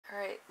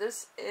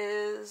this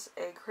is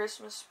a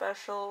Christmas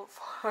special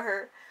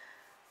for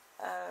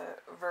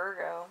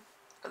Virgo.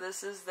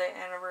 This is the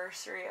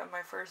anniversary of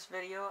my first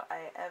video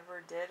I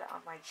ever did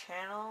on my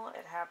channel.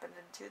 It happened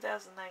in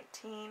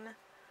 2019.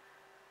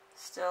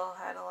 Still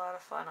had a lot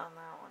of fun on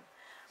that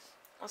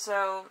one.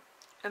 So,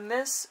 in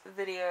this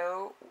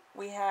video,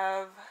 we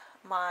have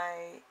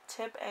my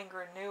tip and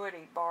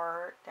gratuity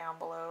bar down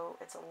below.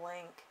 It's a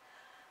link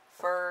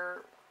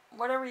for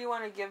whatever you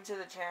want to give to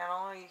the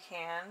channel, you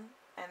can.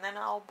 And then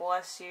I'll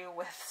bless you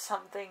with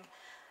something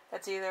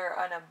that's either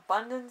an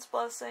abundance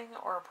blessing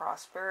or a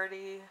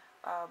prosperity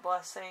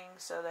blessing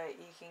so that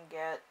you can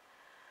get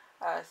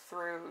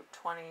through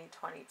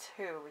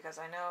 2022, because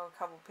I know a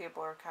couple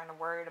people are kind of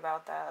worried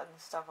about that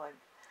and stuff like,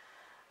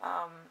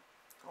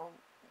 well,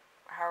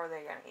 how are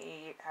they going to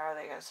eat, how are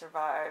they going to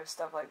survive,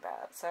 stuff like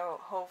that. So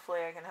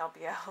hopefully I can help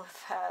you out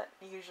with that.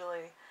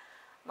 Usually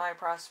my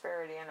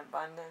prosperity and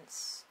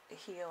abundance,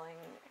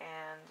 healing,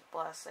 and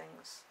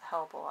blessings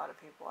help a lot of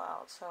people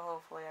out, so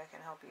hopefully I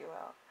can help you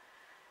out.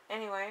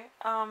 Anyway,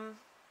 I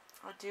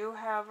do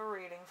have a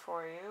reading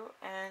for you,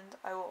 and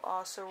I will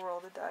also roll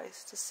the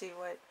dice to see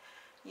what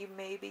you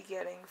may be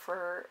getting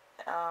for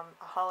a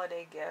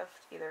holiday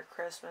gift, either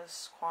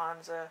Christmas,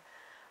 Kwanzaa,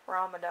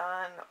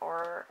 Ramadan,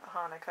 or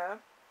Hanukkah.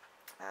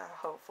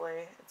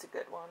 Hopefully it's a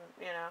good one,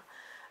 you know.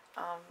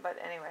 But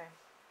anyway,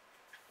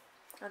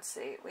 let's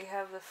see. We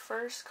have the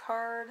first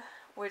card,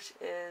 which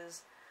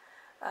is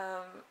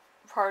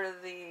part of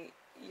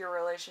your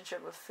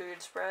relationship with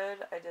food spread.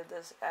 I did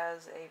this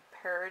as a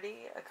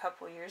parody a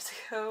couple years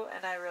ago,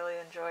 and I really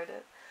enjoyed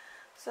it.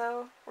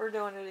 So we're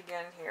doing it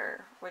again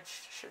here,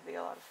 which should be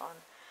a lot of fun.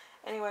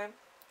 Anyway,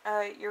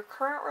 your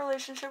current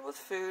relationship with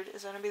food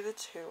is going to be the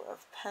Two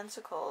of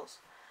Pentacles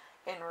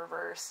in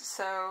reverse.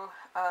 So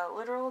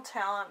literal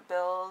talent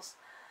bills,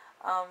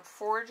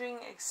 forging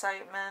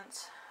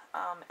excitement,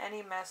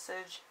 any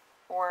message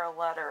or a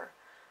letter.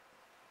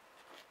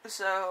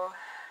 So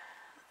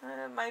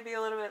it might be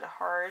a little bit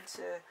hard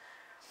to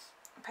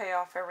pay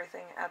off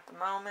everything at the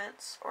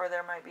moment, or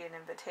there might be an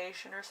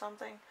invitation or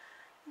something.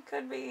 You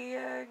could be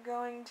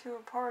going to a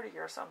party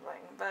or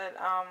something, but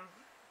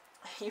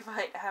you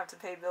might have to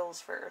pay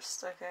bills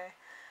first, okay?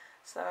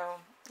 So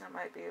that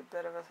might be a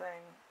bit of a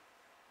thing.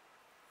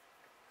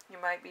 You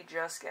might be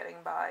just getting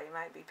by. You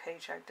might be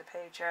paycheck to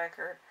paycheck,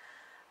 or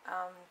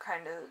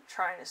kind of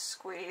trying to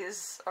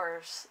squeeze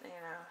or, you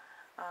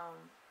know,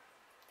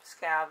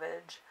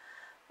 scavenge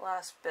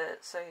last bit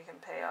so you can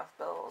pay off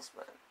bills,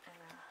 but you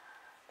know,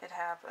 it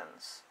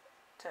happens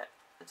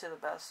to the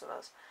best of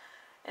us.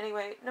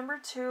 Anyway, number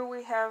 2,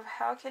 we have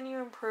how can you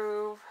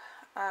improve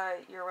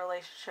your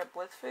relationship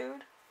with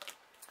food.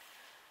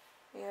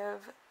 We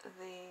have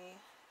the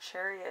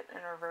Chariot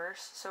in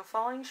reverse. So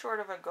falling short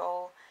of a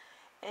goal,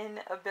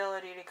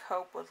 inability to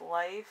cope with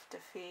life,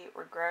 defeat,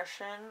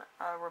 regression,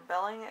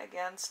 rebelling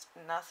against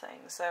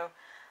nothing. So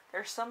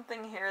there's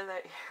something here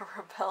that you're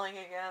rebelling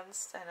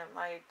against, and it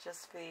might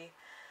just be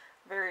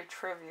very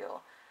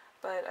trivial,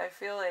 but I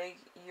feel like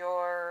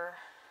your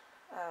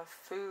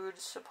food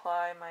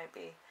supply might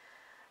be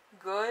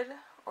good,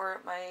 or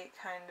it might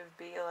kind of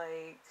be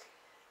like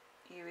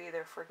you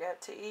either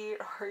forget to eat,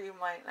 or you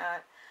might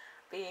not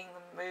be in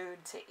the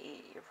mood to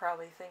eat. You're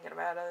probably thinking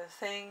about other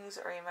things,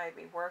 or you might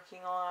be working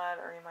a lot,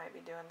 or you might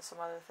be doing some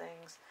other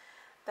things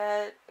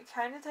that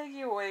kind of take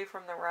you away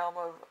from the realm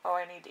of, oh,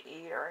 I need to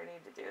eat, or I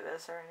need to do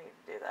this, or I need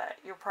to do that.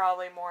 You're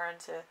probably more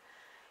into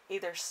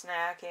either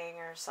snacking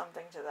or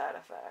something to that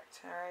effect,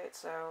 alright?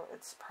 So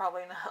it's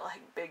probably not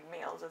like big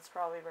meals, it's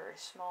probably very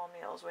small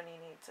meals when you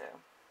need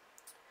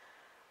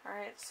to.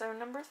 Alright, so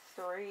number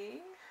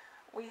 3,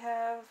 we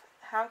have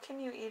how can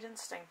you eat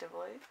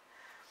instinctively?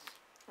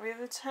 We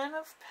have the Ten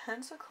of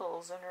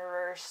Pentacles in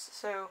reverse,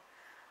 so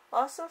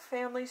loss of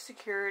family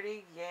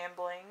security,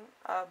 gambling,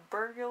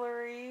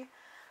 burglary,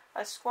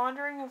 a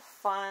squandering of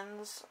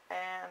funds,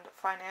 and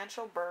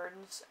financial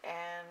burdens,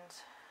 and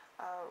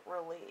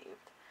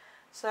relieved.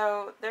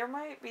 So there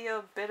might be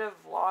a bit of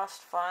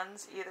lost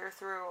funds, either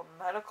through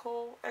a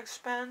medical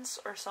expense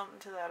or something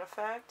to that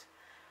effect.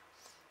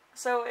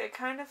 So it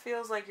kind of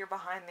feels like you're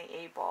behind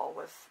the 8 ball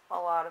with a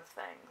lot of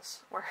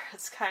things, where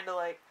it's kind of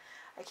like,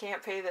 I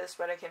can't pay this,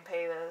 but I can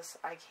pay this.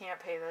 I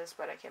can't pay this,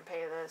 but I can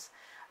pay this.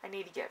 I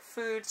need to get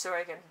food so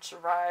I can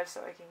survive,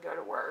 so I can go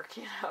to work.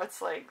 You know,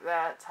 it's like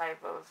that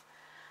type of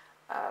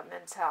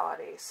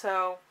mentality.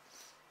 So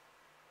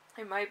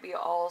it might be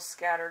all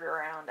scattered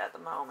around at the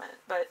moment,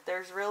 but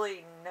there's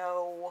really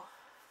no,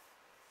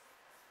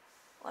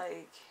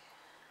 like,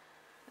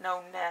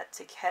 no net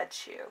to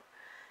catch you.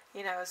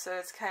 You know, so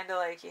it's kind of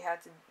like you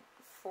have to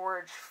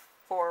forge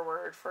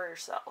forward for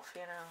yourself,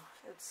 you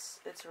know.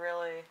 It's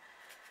really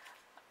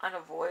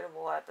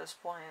unavoidable at this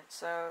point,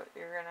 so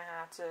you're going to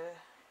have to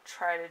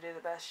try to do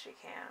the best you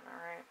can,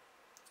 alright?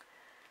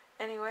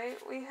 Anyway,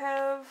 we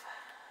have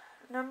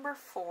number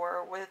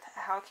 4 with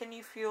how can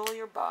you fuel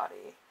your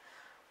body.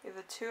 We have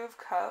the Two of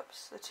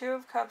Cups. The Two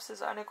of Cups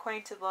is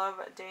unacquainted love,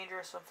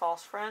 dangerous and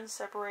false friends,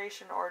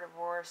 separation or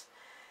divorce,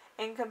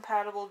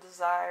 incompatible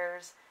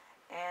desires,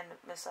 and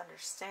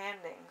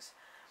misunderstandings.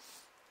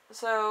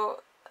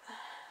 So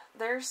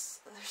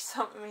there's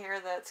something here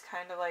that's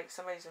kind of like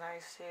somebody's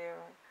nice to you.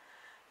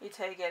 You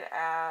take it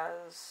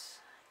as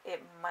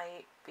it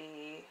might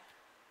be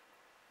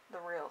the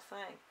real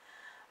thing.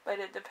 But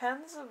it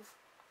depends of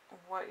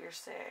what you're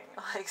seeing.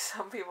 Like,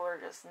 some people are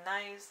just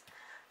nice.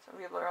 Some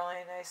people are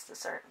only nice to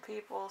certain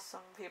people.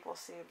 Some people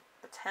see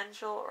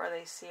potential or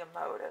they see a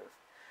motive.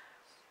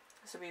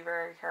 So be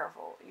very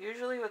careful.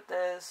 Usually with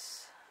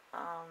this,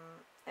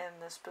 in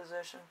this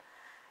position,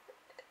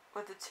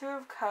 with the Two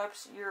of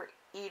Cups, you're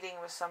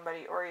eating with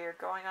somebody or you're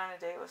going on a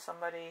date with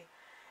somebody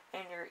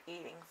and you're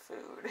eating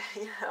food.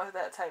 You know,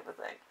 that type of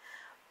thing.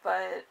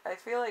 But I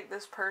feel like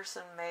this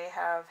person may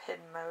have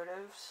hidden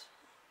motives.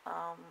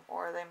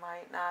 Or they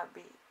might not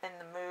be in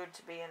the mood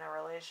to be in a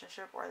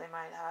relationship, or they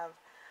might have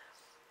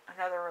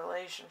another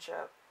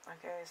relationship.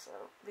 Okay, so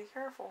be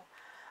careful.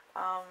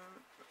 I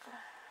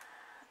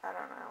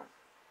don't know.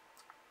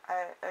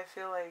 I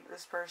feel like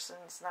this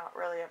person's not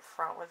really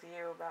upfront with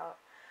you about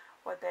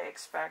what they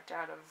expect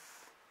out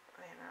of,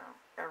 you know,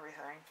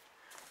 everything.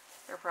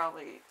 They're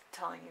probably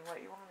telling you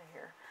what you want to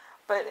hear.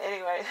 But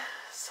anyway,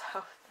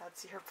 so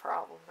that's your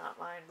problem, not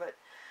mine. But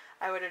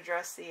I would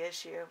address the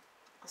issue,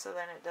 so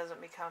then it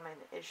doesn't become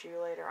an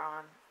issue later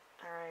on.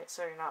 Alright,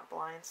 so you're not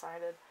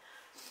blindsided.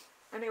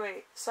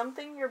 Anyway,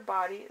 something your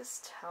body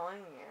is telling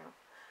you.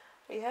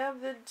 We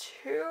have the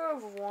Two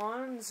of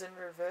Wands in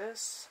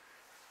reverse.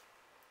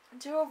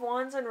 Two of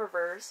Wands in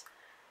reverse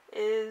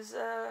is,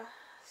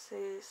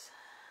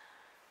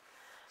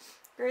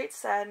 great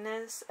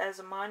sadness as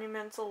a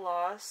monumental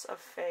loss of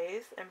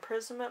faith,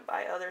 imprisonment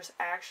by others'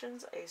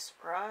 actions, a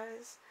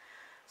surprise.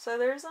 So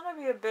there's going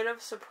to be a bit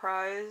of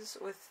surprise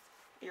with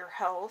your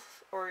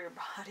health or your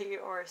body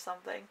or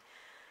something,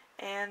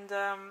 and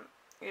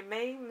it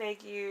may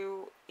make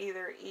you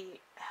either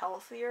eat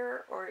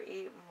healthier or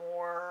eat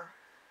more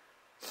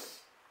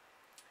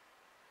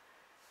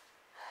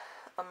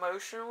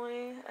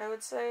emotionally, I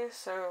would say.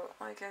 So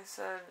like I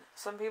said,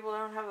 some people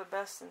don't have the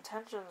best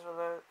intentions with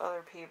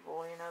other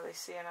people. You know, they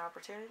see an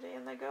opportunity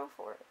and they go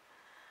for it,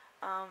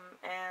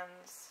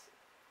 and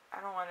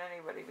I don't want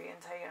anybody being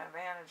taken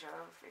advantage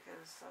of,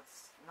 because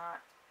that's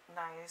not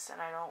nice,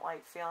 and I don't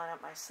like feeling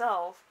it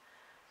myself.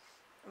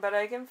 But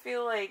I can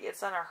feel like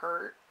it's gonna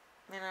hurt,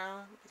 you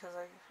know, because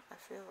I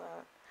feel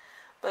that.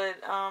 But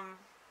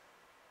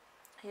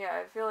yeah,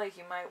 I feel like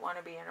you might want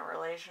to be in a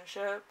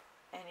relationship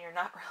and you're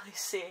not really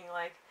seeing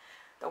like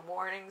the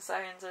warning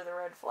signs or the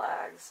red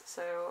flags.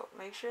 So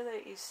make sure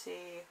that you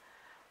see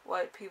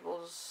what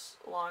people's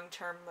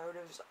long-term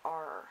motives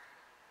are.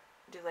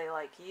 Do they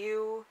like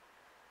you?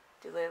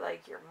 Do they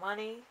like your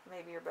money?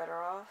 Maybe you're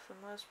better off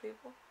than most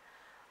people.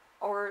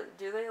 Or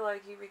do they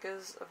like you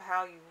because of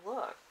how you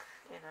look,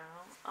 you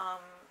know? A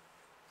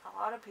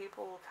lot of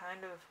people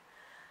kind of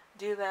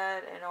do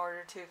that in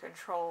order to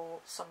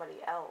control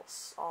somebody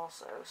else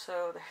also.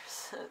 So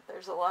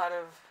there's a lot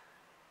of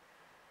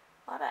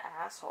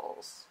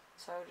assholes.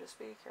 So just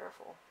be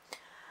careful.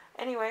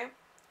 Anyway,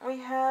 we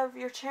have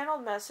your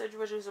channeled message,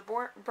 which is a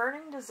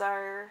burning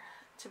desire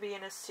to be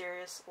in a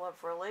serious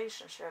love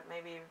relationship.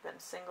 Maybe you've been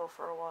single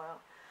for a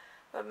while.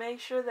 But make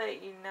sure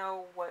that you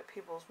know what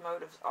people's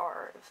motives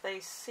are. If they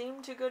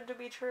seem too good to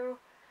be true,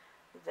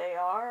 they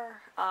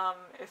are.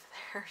 If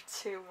they're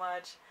too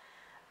much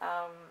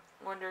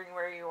wondering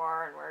where you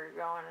are and where you're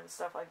going and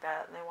stuff like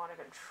that, and they want to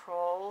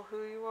control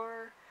who you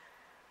are,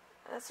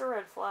 that's a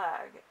red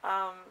flag.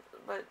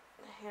 But,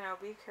 you know,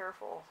 be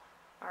careful.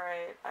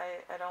 Alright,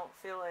 I don't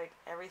feel like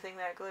everything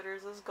that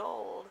glitters is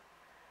gold.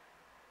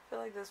 I feel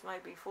like this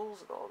might be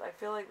fool's gold. I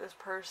feel like this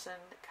person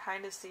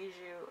kind of sees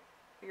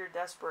your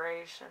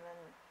desperation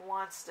and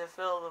wants to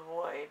fill the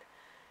void.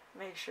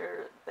 Make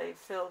sure they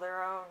fill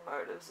their own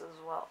motives as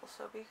well.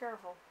 So be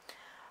careful.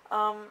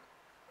 Some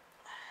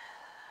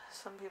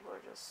people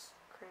are just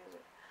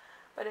crazy.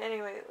 But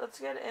anyway, let's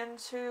get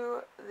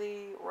into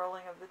the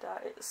rolling of the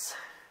dice.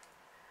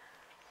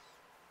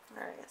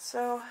 Alright,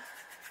 so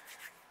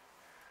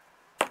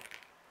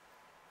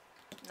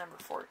number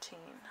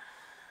 14.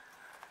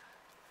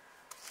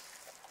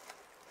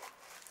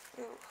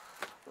 Ooh.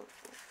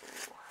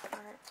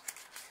 Alright.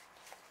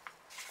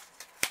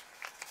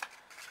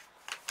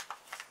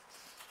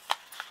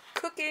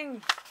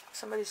 Cooking!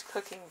 Somebody's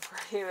cooking for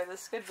you.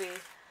 This could be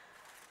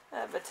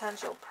a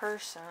potential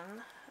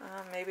person.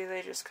 Maybe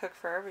they just cook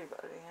for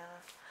everybody, you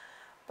know.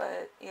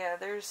 But yeah,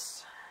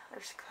 there's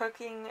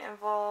cooking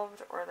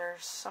involved, or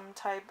there's some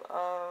type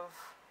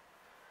of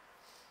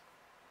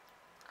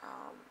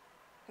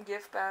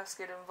gift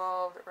basket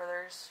involved, or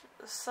there's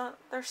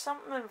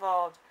something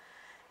involved.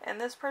 And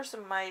this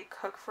person might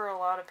cook for a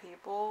lot of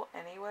people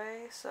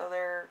anyway, so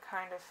they're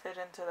kind of fit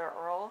into their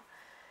role.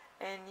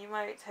 And you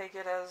might take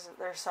it as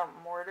there's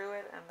something more to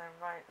it, and there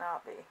might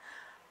not be.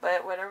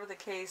 But whatever the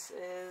case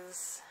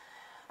is,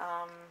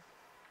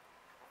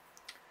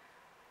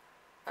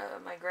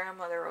 my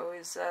grandmother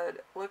always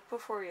said, look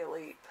before you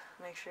leap.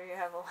 Make sure you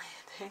have a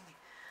landing.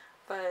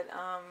 But,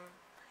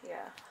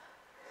 yeah.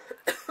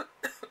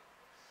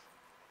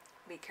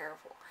 Be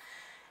careful.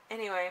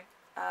 Anyway,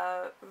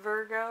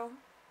 Virgo,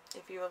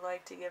 if you would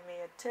like to give me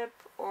a tip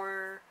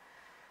or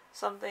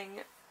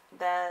something,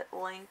 that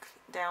link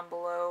down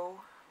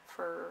below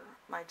for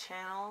my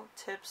channel,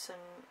 tips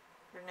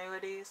and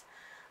annuities,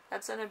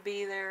 that's going to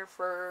be there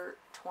for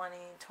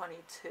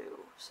 2022.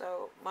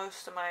 So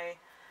most of my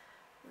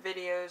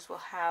videos will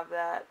have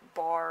that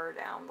bar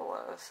down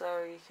below,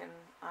 so you can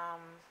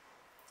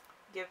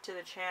give to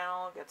the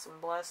channel, get some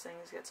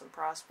blessings, get some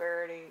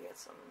prosperity, get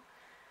some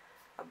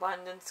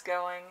abundance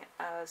going,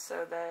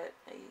 so that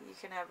you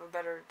can have a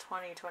better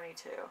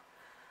 2022.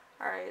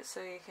 Alright,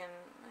 so you can,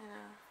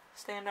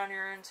 stand on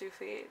your own 2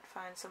 feet,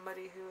 find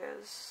somebody who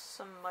has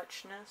some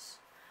muchness,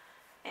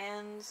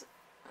 and,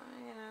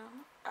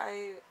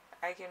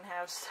 I can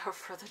have stuff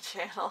for the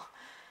channel.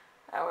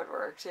 That would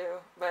work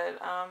too.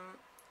 But,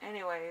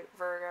 anyway,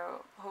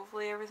 Virgo,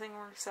 hopefully everything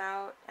works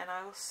out, and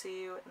I will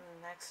see you in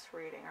the next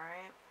reading,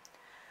 alright?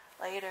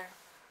 Later.